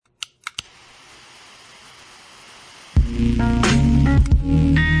Welcome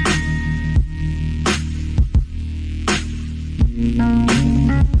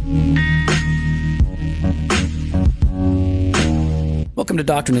to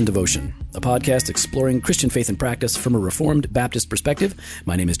Doctrine and Devotion, a podcast exploring Christian faith and practice from a Reformed Baptist perspective.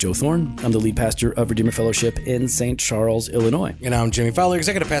 My name is Joe Thorne. I'm the lead pastor of Redeemer Fellowship in St. Charles, Illinois. And I'm Jimmy Fowler,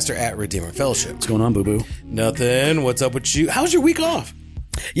 executive pastor at Redeemer Fellowship. What's going on, boo-boo? Nothing. What's up with you? How's your week off?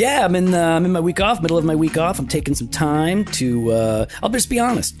 Yeah, I'm in my week off, middle of my week off. I'm taking some time to, I'll just be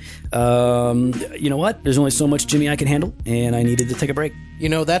honest. You know what? There's only so much Jimmy I can handle, and I needed to take a break. You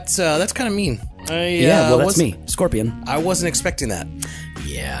know, that's kind of mean. That's me, Scorpion. I wasn't expecting that.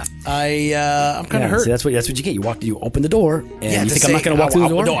 Yeah. I'm kind of hurt. See, that's what you get. You open the door, and you think I'm not going to walk through the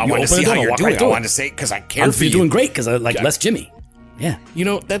door? No, I want to see how you're doing. I wanted to say, because I care for you. You're doing great, because I like less Jimmy. Yeah. You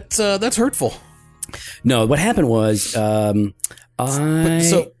know, that's hurtful. No, what happened was, so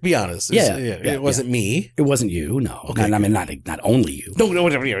be honest. It wasn't me. It wasn't you. No. Okay. I mean, not only you. No,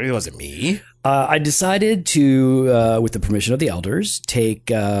 it wasn't me. I decided to, with the permission of the elders,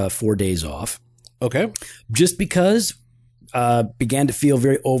 take 4 days off. Okay. Just because began to feel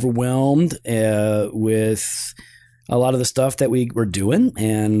very overwhelmed with a lot of the stuff that we were doing,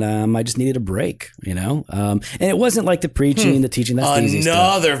 and I just needed a break, you know? And it wasn't like the preaching, the teaching, that's the easy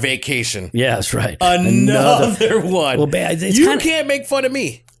stuff. Another vacation. Yeah, that's right. Another one. Well, you can't make fun of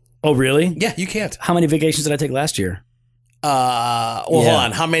me. Oh, really? Yeah, you can't. How many vacations did I take last year? Hold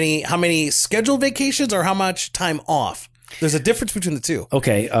on. How many scheduled vacations or how much time off? There's a difference between the two.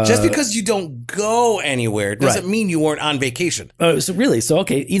 Okay. Just because you don't go anywhere doesn't mean you weren't on vacation.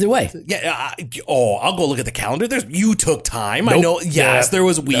 Okay, either way. Yeah. I'll go look at the calendar. You took time. Nope. I know. Yes, there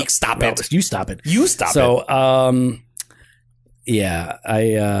was weeks. Stop it. You stop it. So, I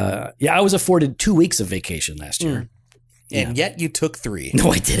was afforded 2 weeks of vacation last year. And yet you took 3.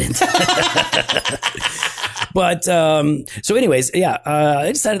 No, I didn't. But, so anyways,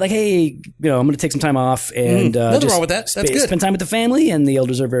 I decided hey, I'm going to take some time off and, nothing wrong with that. That's good. Spend time with the family, and the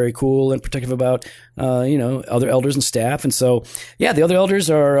elders are very cool and protective about, other elders and staff. And so, the other elders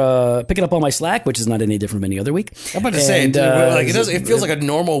are, picking up all my slack, which is not any different from any other week. I'm about to say, it feels like a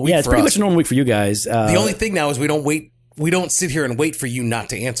normal week for us. Yeah, it's pretty much a normal week for you guys. The only thing now is we don't sit here and wait for you not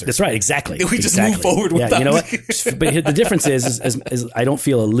to answer. That's right, exactly. We just move forward with that. You know what? But the difference is I don't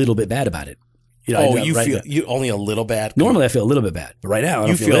feel a little bit bad about it. You only a little bad? Normally I feel a little bit bad, but right now I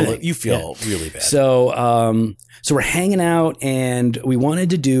don't feel anything. You feel really bad. So we're hanging out, and we wanted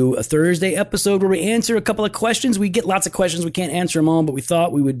to do a Thursday episode where we answer a couple of questions. We get lots of questions. We can't answer them all, but we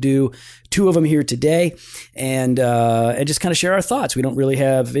thought we would do 2 of them here today and just kind of share our thoughts. We don't really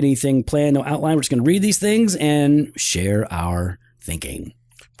have anything planned, no outline. We're just going to read these things and share our thinking.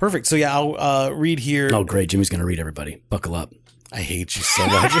 Perfect. So I'll read here. Oh, great. Jimmy's going to read, everybody. Buckle up. I hate you so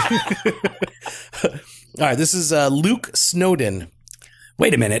much. All right, this is Luke Snowden.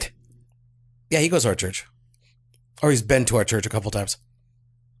 Wait a minute. Yeah, he goes to our church. Or he's been to our church a couple times.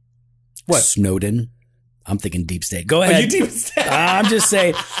 What? Snowden? I'm thinking deep state. Go ahead. Are you deep state? I'm just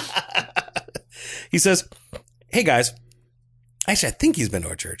saying. He says, hey, guys. Actually, I think he's been to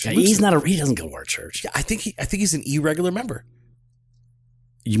our church. Yeah, he doesn't go to our church. Yeah, I think he's an irregular member.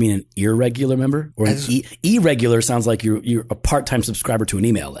 You mean an irregular member? Or irregular sounds like you're a part-time subscriber to an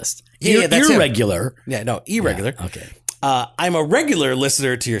email list. That's irregular. Him. Yeah, no, irregular. Yeah, okay. I'm a regular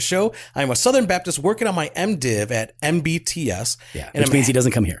listener to your show. I'm a Southern Baptist working on my MDiv at MBTS. Yeah, which means he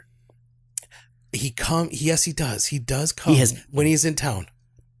doesn't come here. Yes, he does. He does come when he's in town.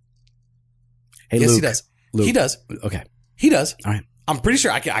 Hey, yes, Luke. he does. Luke. He does. Okay. He does. All right. I'm pretty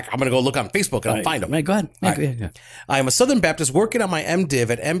sure I'm going to go look on Facebook and I'll find him. Right, go ahead. Yeah. I am a Southern Baptist working on my MDiv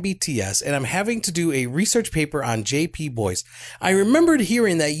at MBTS, and I'm having to do a research paper on J.P. Boyce. I remembered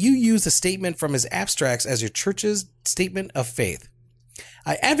hearing that you used a statement from his abstracts as your church's statement of faith.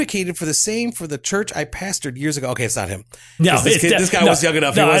 I advocated for the same for the church I pastored years ago. Okay, it's not him. No, this guy was young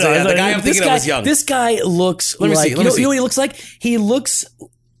enough. The guy I'm thinking of was young. This guy looks Let me see. you know what he looks like? He looks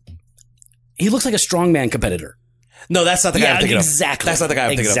like a strongman competitor. No, that's not the guy I'm thinking exactly. of. That's not the guy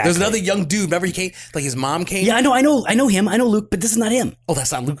I'm thinking of. There's another young dude. Remember he came, like his mom came? Yeah, I know him. I know Luke, but this is not him. Oh,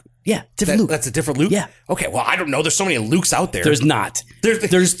 that's not Luke? Yeah, different Luke. That's a different Luke? Yeah. Okay, well, I don't know. There's so many Lukes out there. There's not.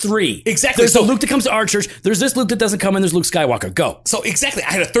 There's 3. Exactly. There's the Luke that comes to our church. There's this Luke that doesn't come, and there's Luke Skywalker. Go. So exactly.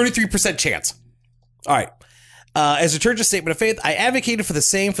 I had a 33% chance. All right. As a church's statement of faith, I advocated for the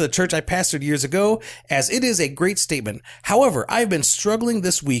same for the church I pastored years ago, as it is a great statement. However, I've been struggling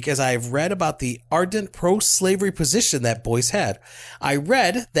this week as I've read about the ardent pro-slavery position that Boyce had. I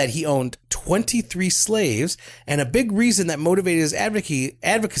read that he owned 23 slaves, and a big reason that motivated his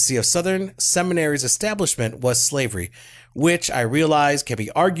advocacy of Southern Seminary's establishment was slavery, which I realize can be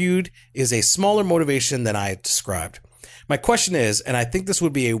argued is a smaller motivation than I described. My question is, and I think this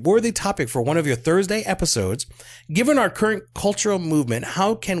would be a worthy topic for one of your Thursday episodes, given our current cultural movement,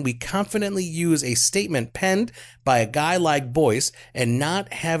 how can we confidently use a statement penned by a guy like Boyce and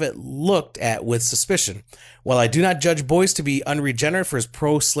not have it looked at with suspicion? While I do not judge Boyce to be unregenerate for his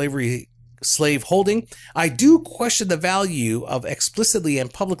pro-slavery slave holding, I do question the value of explicitly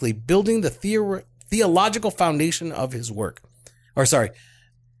and publicly building the theological foundation of his work.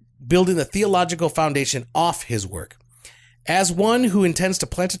 Building the theological foundation off his work. As one who intends to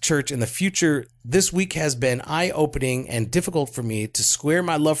plant a church in the future, this week has been eye-opening and difficult for me to square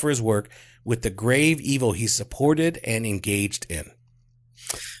my love for his work with the grave evil he supported and engaged in.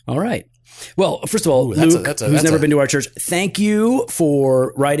 All right. Well, first of all, Luke, who's never been to our church, thank you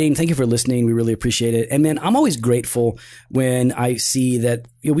for writing. Thank you for listening. We really appreciate it. And man, I'm always grateful when I see that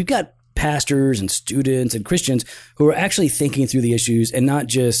we've got pastors and students and Christians who are actually thinking through the issues and not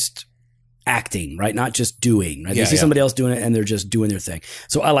just acting, right? Not just doing, right? They see somebody else doing it and they're just doing their thing.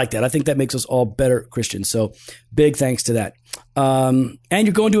 So I like that. I think that makes us all better Christians. So big thanks to that. And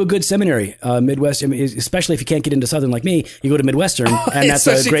you're going to a good seminary, Midwest, especially if you can't get into Southern like me, you go to Midwestern, and that's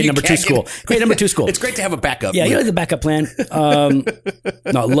a great number 2 school. Great number 2 school. It's great to have a backup. Yeah, you like the backup plan.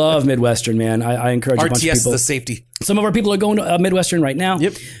 No, love Midwestern, man. I encourage a bunch of people. RTS, the safety. Some of our people are going to Midwestern right now.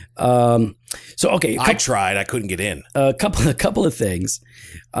 Yep. Okay. I tried. I couldn't get in. A couple of things.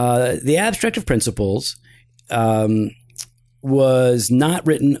 The Abstract of Principles was not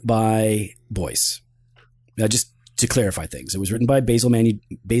written by Boyce. Just to clarify things, it was written by Basil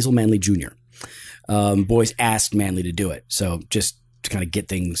Manley Jr. Boyce asked Manley to do it. So just to kind of get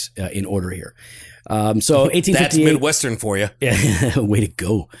things in order here. So 1858. That's Midwestern for you. Yeah, way to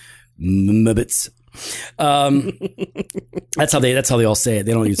go, Mibbits. That's how they all say it.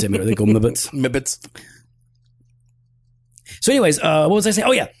 They don't even say Mibbits. They go Mibbits. Mibbits. So anyways, what was I saying?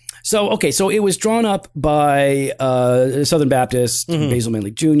 Oh yeah. So it was drawn up by Southern Baptist, Basil Manley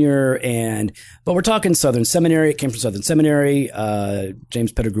Jr., but we're talking Southern Seminary. It came from Southern Seminary.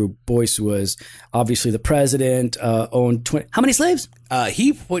 James Pettigrew Boyce was obviously the president. Owned 20. How many slaves?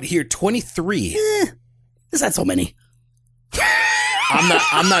 He put here 23. Is that so many?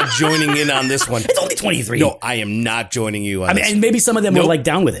 I'm not joining in on this one. It's only 23. No, I am not joining you on this. And maybe some of them were like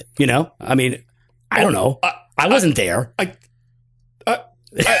down with it. You know, I mean, I don't know. I wasn't there. I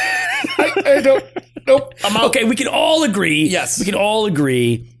don't. Nope. I'm out. Okay, we can all agree. Yes, we can all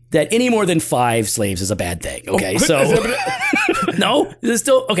agree that any more than 5 slaves is a bad thing. Okay, so no, is it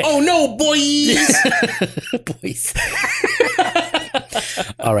still okay? Oh no, boys, boys.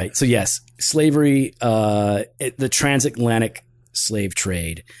 All right, so yes, slavery, the transatlantic slave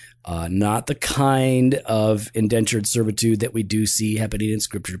trade. Not the kind of indentured servitude that we do see happening in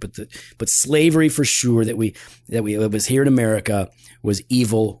Scripture, but slavery for sure that was here in America was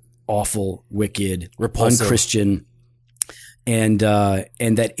evil, awful, wicked, repulsive, unchristian, and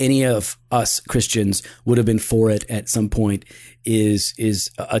that any of us Christians would have been for it at some point is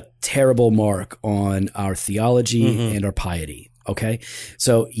a terrible mark on our theology and our piety. Okay,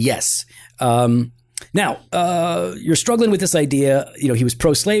 so yes. Now, you're struggling with this idea. You know, he was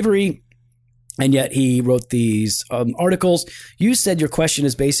pro-slavery, and yet he wrote these articles. You said your question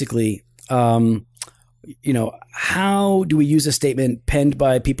is basically, how do we use a statement penned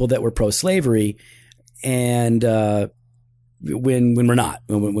by people that were pro-slavery, and when we're not,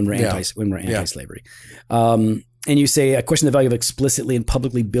 when we're anti-slavery, and you say I question the value of explicitly and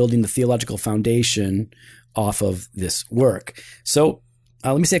publicly building the theological foundation off of this work. So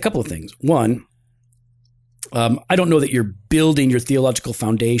let me say a couple of things. One. I don't know that you're building your theological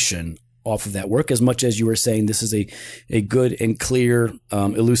foundation off of that work as much as you were saying this is a good and clear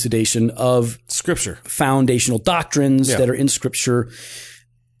elucidation of Scripture, foundational doctrines that are in Scripture.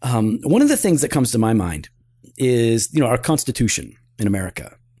 One of the things that comes to my mind is, our Constitution in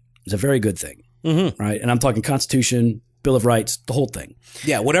America is a very good thing, right? And I'm talking Constitution, Bill of Rights, the whole thing.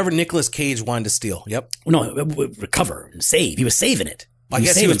 Yeah, whatever Nicolas Cage wanted to steal. Yep. No, recover, save. He was saving it. I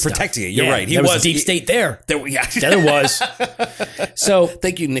guess he was protecting it. You're right. There was a deep state there. There was. So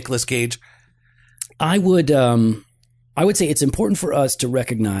thank you, Nicolas Cage. I would say it's important for us to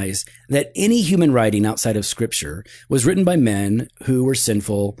recognize that any human writing outside of Scripture was written by men who were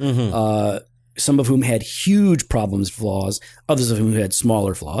sinful, some of whom had huge problems, flaws, others of whom had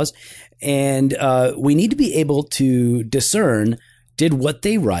smaller flaws. And we need to be able to discern, did what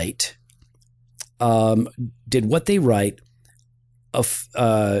they write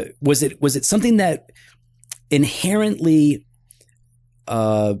was it something that inherently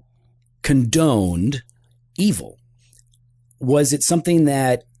condoned evil? Was it something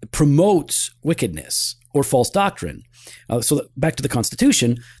that promotes wickedness or false doctrine? So back to the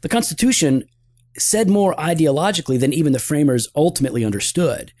Constitution. The Constitution said more ideologically than even the framers ultimately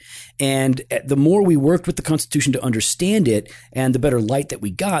understood. And the more we worked with the Constitution to understand it and the better light that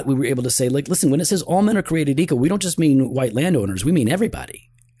we got, we were able to say, like, listen, when it says all men are created equal, we don't just mean white landowners, we mean everybody.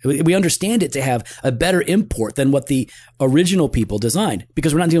 We understand it to have a better import than what the original people designed,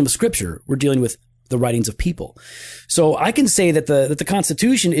 because we're not dealing with scripture. We're dealing with the writings of people. So I can say that the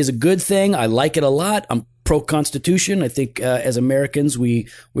Constitution is a good thing. I like it a lot. I'm pro-Constitution. I think as Americans, we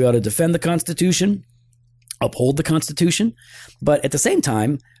ought to defend the Constitution, uphold the Constitution. But at the same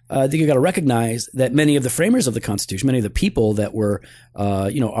time, I think you got to recognize that many of the framers of the Constitution, many of the people that were,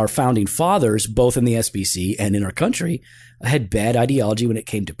 our founding fathers, both in the SBC and in our country, had bad ideology when it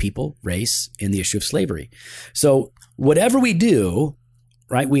came to people, race, and the issue of slavery. So whatever we do,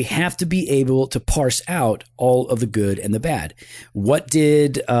 right, we have to be able to parse out all of the good and the bad. What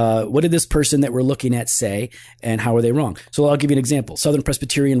did this person that we're looking at say, and how are they wrong? So I'll give you an example. Southern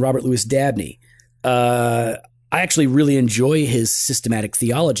Presbyterian Robert Louis Dabney. I actually really enjoy his systematic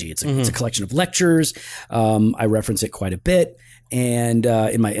theology. It's a collection of lectures. I reference it quite a bit, and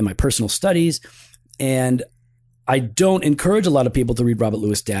in my personal studies. And I don't encourage a lot of people to read Robert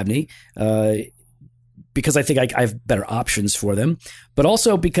Louis Dabney because I think I have better options for them, but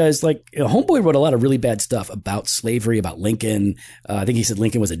also because Homeboy wrote a lot of really bad stuff about slavery, about Lincoln. I think he said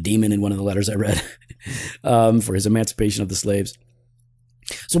Lincoln was a demon in one of the letters I read for his emancipation of the slaves.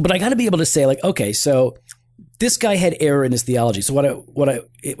 So, but I got to be able to say, okay, so this guy had error in his theology. So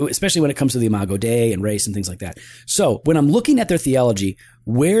especially when it comes to the Imago Dei and race and things like that. So when I'm looking at their theology,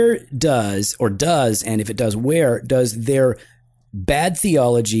 where does, and if it does, where does their bad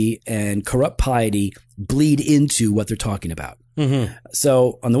theology and corrupt piety bleed into what they're talking about? Mm-hmm.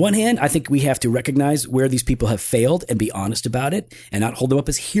 So on the one hand, I think we have to recognize where these people have failed and be honest about it and not hold them up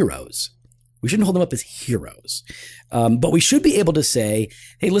as heroes. We shouldn't hold them up as heroes. But we should be able to say,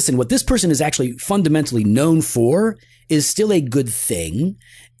 hey, listen, what this person is actually fundamentally known for is still a good thing.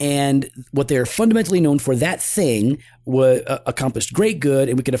 And what they're fundamentally known for, that thing accomplished great good.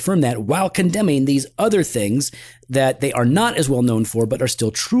 And we can affirm that while condemning these other things that they are not as well known for, but are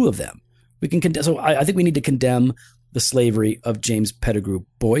still true of them. We can condemn. So I think we need to condemn the slavery of James Pettigrew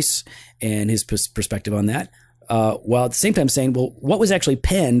Boyce and his perspective on that, while at the same time saying, well, what was actually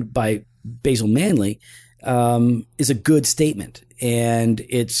penned by Basil Manley is a good statement, and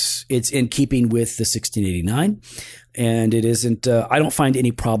it's in keeping with the 1689, and it isn't. I don't find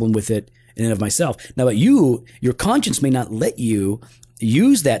any problem with it in and of myself. Now, but your conscience may not let you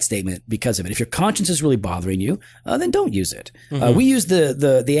use that statement because of it. If your conscience is really bothering you, then don't use it. Mm-hmm. We used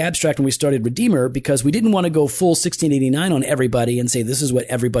the abstract when we started Redeemer because we didn't want to go full 1689 on everybody and say this is what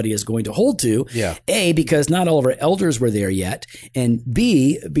everybody is going to hold to. Yeah. A, because not all of our elders were there yet, and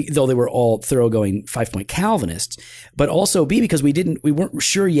B, though they were all thoroughgoing 5-point Calvinists, but also B, because we weren't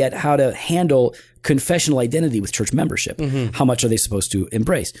sure yet how to handle confessional identity with church membership. Mm-hmm. How much are they supposed to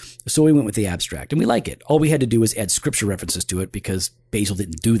embrace? So we went with the abstract, and we like it. All we had to do was add scripture references to it because Basil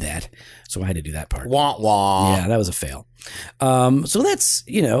didn't do that. So I had to do that part. Wah, wah. Yeah, that was a fail. So that's,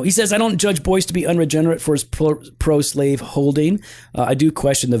 he says, I don't judge Boyce to be unregenerate for his pro-slave holding. I do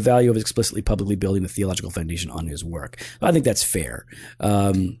question the value of explicitly publicly building the theological foundation on his work. I think that's fair.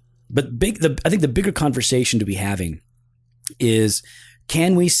 But I think the bigger conversation to be having is,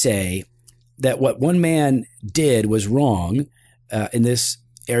 can we say that what one man did was wrong in this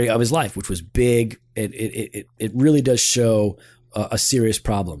area of his life, which was big? It really does show a serious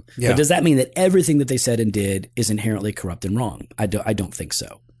problem. Yeah. But does that mean that everything that they said and did is inherently corrupt and wrong? I don't think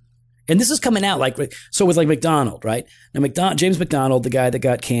so. And this is coming out with McDonald, right? Now James McDonald, the guy that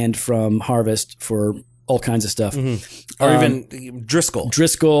got canned from Harvest for all kinds of stuff. Mm-hmm. Or even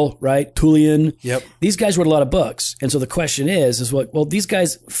Driscoll, right? Tullian. Yep. These guys wrote a lot of books. And so the question is these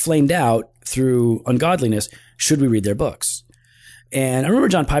guys flamed out through ungodliness. Should we read their books? And I remember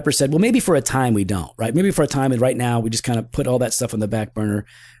John Piper said, well, maybe for a time we don't, right? Maybe for a time, and right now we just kind of put all that stuff on the back burner.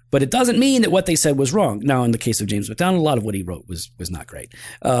 But it doesn't mean that what they said was wrong. Now, in the case of James McDonald, a lot of what he wrote was not great,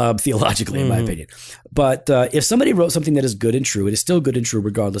 theologically, in my opinion. But if somebody wrote something that is good and true, it is still good and true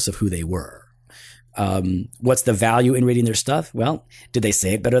regardless of who they were. What's the value in reading their stuff? Well, did they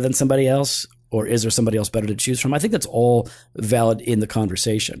say it better than somebody else? Or is there somebody else better to choose from? I think that's all valid in the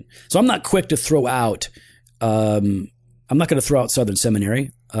conversation. So I'm not quick to throw out I'm not going to throw out Southern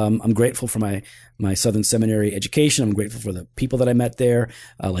Seminary. I'm grateful for my Southern Seminary education. I'm grateful for the people that I met there,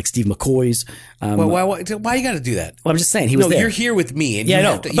 like Steve McCoy's. Why you got to do that? Well, I'm just saying he was there. You're here with me, and you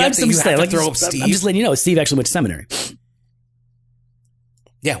have to throw up Steve. I'm just letting you know Steve actually went to seminary.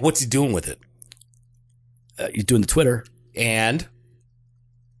 Yeah, what's he doing with it? He's doing the Twitter. And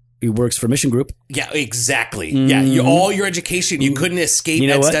He works for Mission Group. Yeah, exactly. Yeah, all your education, you couldn't escape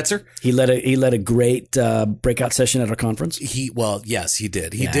Ed Stetzer. He led a great breakout session at our conference. Yes, he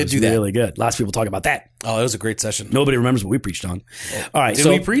did. He It did was do that. really good. Lots of people talk about that. Oh, it was a great session. Nobody remembers what we preached on. All right, Did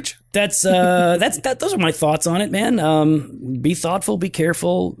we preach? That's those are my thoughts on it, man. Be thoughtful, be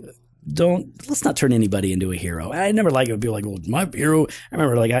careful. Let's not turn anybody into a hero. I never like it when people are like, well, my hero. I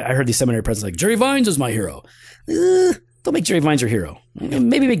remember I heard these seminary presidents like, Jerry Vines is my hero. Don't make Jerry Vines your hero.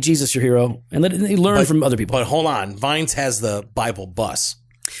 Maybe make Jesus your hero and learn from other people. But hold on, Vines has the Bible bus.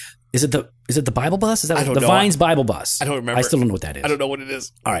 Is it the Bible bus? Is that I don't the know. Vines Bible bus? I don't remember. I still don't know what that is. I don't know what it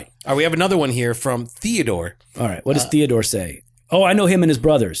is. All right. We have another one here from Theodore. All right. What does Theodore say? Oh, I know him and his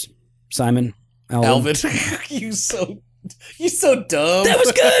brothers. Simon, Alvin. You so dumb. That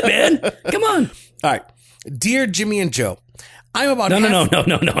was good, man. Come on. All right. Dear Jimmy and Joe, I'm about No. Wait,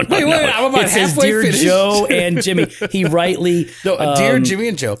 I'm about It says, halfway Dear finished. Joe and Jimmy. He rightly. Dear Jimmy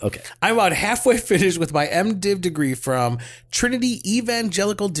and Joe. Okay. I'm about halfway finished with my MDiv degree from Trinity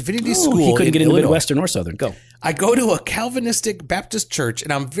Evangelical Divinity School. He couldn't in get into Illinois. Midwestern or Southern. Go. I go to a Calvinistic Baptist church,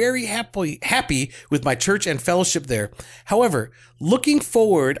 and I'm very happy with my church and fellowship there. However, looking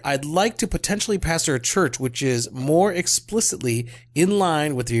forward, I'd like to potentially pastor a church which is more explicitly in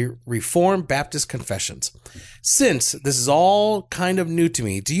line with the Reformed Baptist confessions. Since this is all kind of new to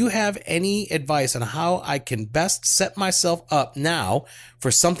me, do you have any advice on how I can best set myself up now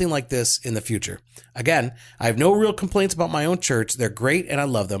for something like this in the future? Again, I have no real complaints about my own church. They're great and I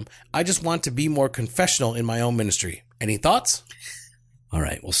love them. I just want to be more confessional in my own ministry. Any thoughts? All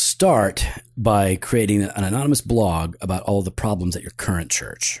right. We'll start by creating an anonymous blog about all the problems at your current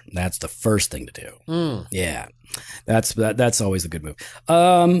church. That's the first thing to do. Yeah. That's always a good move.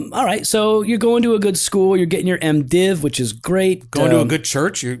 All right. So you're going to a good school. You're getting your MDiv, which is great. Going to a good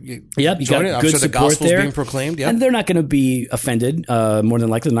church. You Yep, you got join it. I'm good sure the support gospel's there. being proclaimed. Yeah. And they're not going to be offended. More than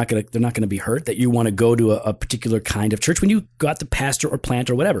likely, they're not going to be hurt that you want to go to a particular kind of church when you got the pastor or plant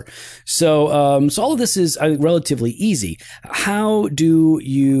or whatever. So all of this is relatively easy. How do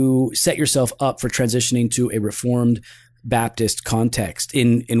you set yourself up for transitioning to a Reformed Baptist context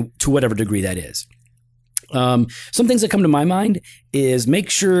in to whatever degree that is? Some things that come to my mind is make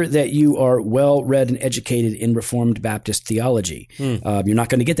sure that you are well read and educated in Reformed Baptist theology. You're not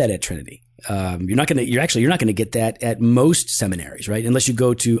going to get that at Trinity. You're not going to get that at most seminaries, right? Unless you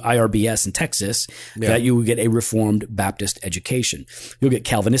go to IRBS in Texas, that you will get a Reformed Baptist education. You'll get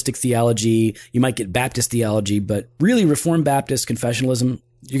Calvinistic theology. You might get Baptist theology, but really Reformed Baptist confessionalism,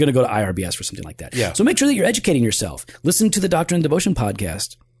 you're going to go to IRBS for something like that. Yeah. So make sure that you're educating yourself. Listen to the Doctrine and Devotion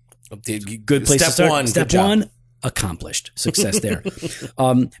podcast. Good place to start. Step one, accomplished. Success there.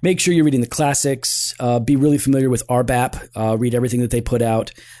 Make sure you're reading the classics. Be really familiar with RBAP. Read everything that they put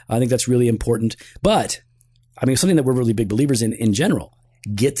out. I think that's really important. But, I mean, something that we're really big believers in general,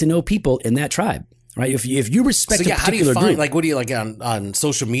 get to know people in that tribe. Right? If you respect a particular how do you find, group. like, what do you like on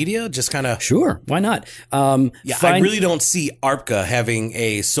social media? Just kind of. Sure. Why not? I really don't see ARBCA having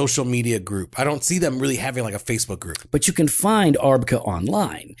a social media group. I don't see them really having like a Facebook group. But you can find ARBCA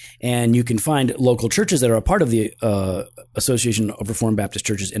online, and you can find local churches that are a part of the Association of Reformed Baptist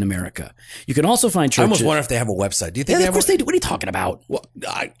Churches in America. You can also find churches. I almost wonder if they have a website. Do you think they Yeah, have of course they do. What are you talking about? Well,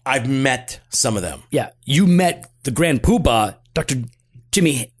 I've met some of them. Yeah, you met the Grand Poobah, Dr.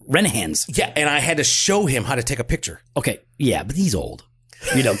 Jimmy Renahans. Yeah, and I had to show him how to take a picture. Okay, yeah, but he's old.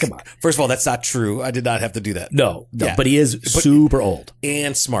 Come on. First of all, that's not true. I did not have to do that. No, Yeah. but he is super old.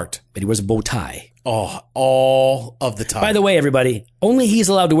 And smart. But he wears a bow tie. Oh, all of the time. By the way, everybody, only he's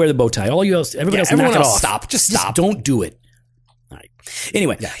allowed to wear the bow tie. All you else, everybody else, everyone knock it else off. stop. Just stop. Don't do it. All right.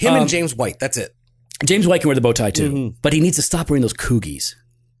 Anyway, Him and James White. That's it. James White can wear the bow tie too, but he needs to stop wearing those coogies.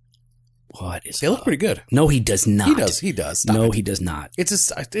 What is? They look pretty good. No, he does not. He does. Stop No, it. he does not. It's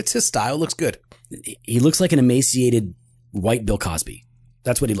his style. Looks good. He looks like an emaciated white Bill Cosby.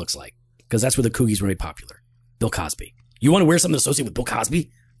 That's what he looks like, because that's where the coogies were very popular. Bill Cosby. You want to wear something associated with Bill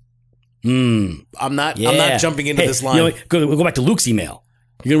Cosby? I'm not jumping into this line. We'll go back to Luke's email.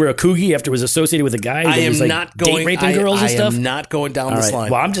 You're gonna wear a coogie after it was associated with a guy I that am was like not going. date raping girls and stuff. I am not going down All this right.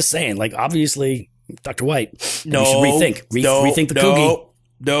 line. Well, I'm just saying, like, obviously, Dr. White, No, you should rethink. Rethink the coogie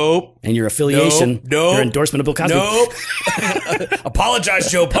Nope. and your affiliation, Nope. your endorsement of Bill Cosby. Nope. Apologize,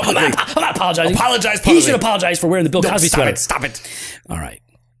 Joe, publicly. I'm not apologising. Apologize He publicly. should apologize for wearing the Bill Cosby Stop sweater. it. Stop it. All right.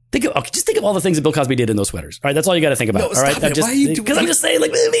 Just think of all the things that Bill Cosby did in those sweaters. All right, that's all you got to think about. No, all right, stop it. Why are you doing? Because I'm just saying,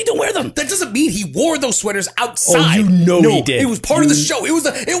 like, maybe don't wear them. That doesn't mean he wore those sweaters outside. Oh, he did. It was part of the show. It was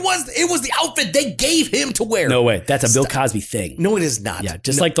the outfit they gave him to wear. No way. That's a Bill Cosby thing. No, it is not. Yeah,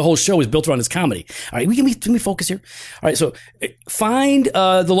 just like the whole show is built around his comedy. All right, can we focus here? All right, so find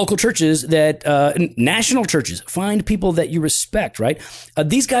the local churches national churches. Find people that you respect, right?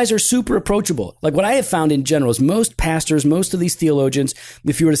 These guys are super approachable. Like what I have found in general is most pastors, most of these theologians,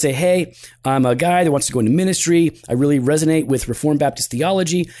 if you were to say, hey, I'm a guy that wants to go into ministry, I really resonate with Reformed Baptist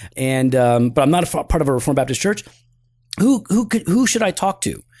theology, and but I'm not part of a Reformed Baptist church. Who should I talk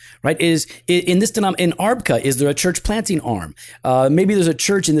to? Right? In ARBCA, is there a church planting arm? Maybe there's a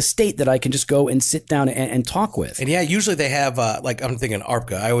church in the state that I can just go and sit down and talk with. And yeah, usually they have like I'm thinking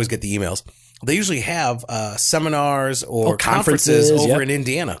ARBCA. I always get the emails. They usually have seminars or conferences over in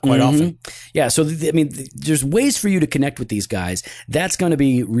Indiana quite often. Yeah, so there's ways for you to connect with these guys. That's going to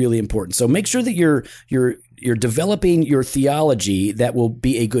be really important. So make sure that you're developing your theology that will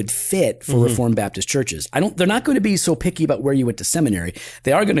be a good fit for Reformed Baptist churches. They're not going to be so picky about where you went to seminary.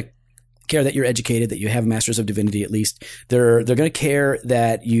 They are going to care that you're educated, that you have a Master's of Divinity at least. They're going to care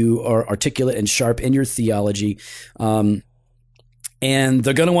that you are articulate and sharp in your theology. And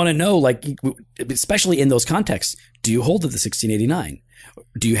they're going to want to know, like, especially in those contexts, do you hold to the 1689?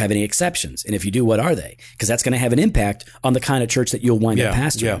 Do you have any exceptions? And if you do, what are they? Because that's going to have an impact on the kind of church that you'll wind up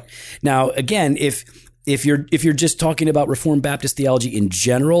pastoring. Yeah. Now, again, if you're just talking about Reformed Baptist theology in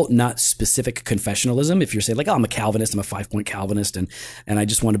general, not specific confessionalism, if you're saying like, oh, I'm a Calvinist, I'm a 5-point Calvinist, and I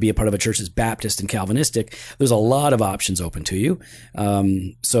just want to be a part of a church that's Baptist and Calvinistic, there's a lot of options open to you.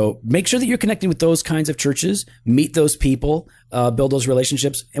 So make sure that you're connecting with those kinds of churches, meet those people, build those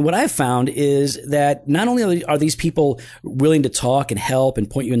relationships. And what I've found is that not only are these people willing to talk and help and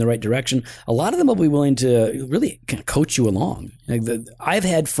point you in the right direction, a lot of them will be willing to really kind of coach you along. I've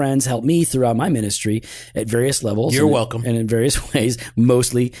had friends help me throughout my ministry at various levels. You're welcome. And in various ways,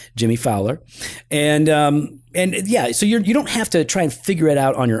 mostly Jimmy Fowler. And yeah, so you don't have to try and figure it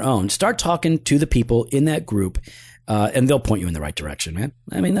out on your own. Start talking to the people in that group. And they'll point you in the right direction, man.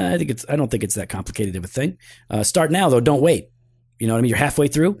 I mean, I don't think it's that complicated of a thing. Start now, though. Don't wait. You know what I mean? You're halfway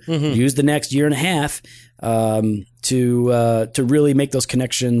through. Use the next year and a half to really make those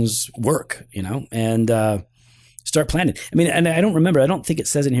connections work. You know, and start planting. I mean, and I don't remember. I don't think it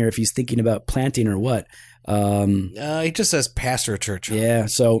says in here if he's thinking about planting or what. It just says pastor a church. Yeah.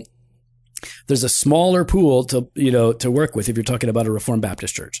 So there's a smaller pool to work with if you're talking about a Reformed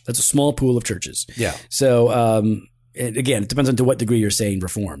Baptist church. That's a small pool of churches. Yeah. So again, it depends on to what degree you're saying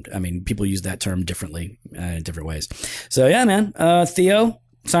Reformed. I mean, people use that term differently in different ways. So yeah, man. Theo,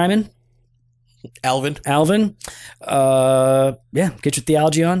 Simon, Alvin. Yeah, get your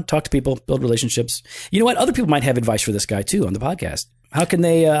theology on, talk to people, build relationships. You know what? Other people might have advice for this guy too on the podcast. How can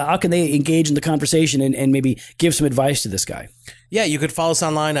they engage in the conversation and maybe give some advice to this guy? Yeah, you could follow us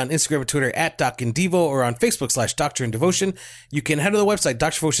online on Instagram and Twitter at Doc and Devo or on Facebook /Doctor and Devotion. You can head to the website,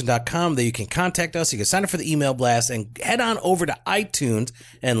 drdevotion.com. There you can contact us. You can sign up for the email blast and head on over to iTunes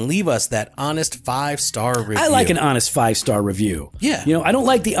and leave us that honest 5-star review. I like an honest 5-star review. Yeah. You know, I don't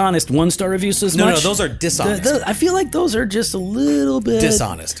like the honest 1-star reviews as much. No, those are dishonest. I feel like those are just a little bit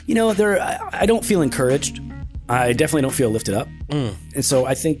dishonest. You know, I don't feel encouraged. I definitely don't feel lifted up. And so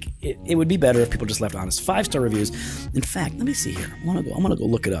I think it would be better if people just left honest 5-star reviews. In fact, let me see here. I'm gonna go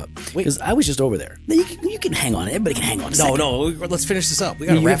look it up because I was just over there. You can hang on. Everybody can hang on. No. Let's finish this up. We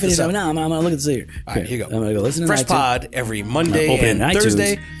gotta wrap this up. No, I'm gonna look at this here. All right, here you go. I'm gonna go listen to Fresh Pod every Monday and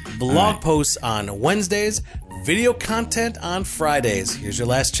Thursday. Blog posts on Wednesdays. Video content on Fridays. Here's your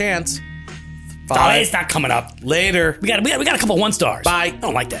last chance. Oh, it's not coming up. Later. We got a couple 1-stars. Bye. I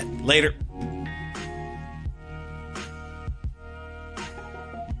don't like that. Later.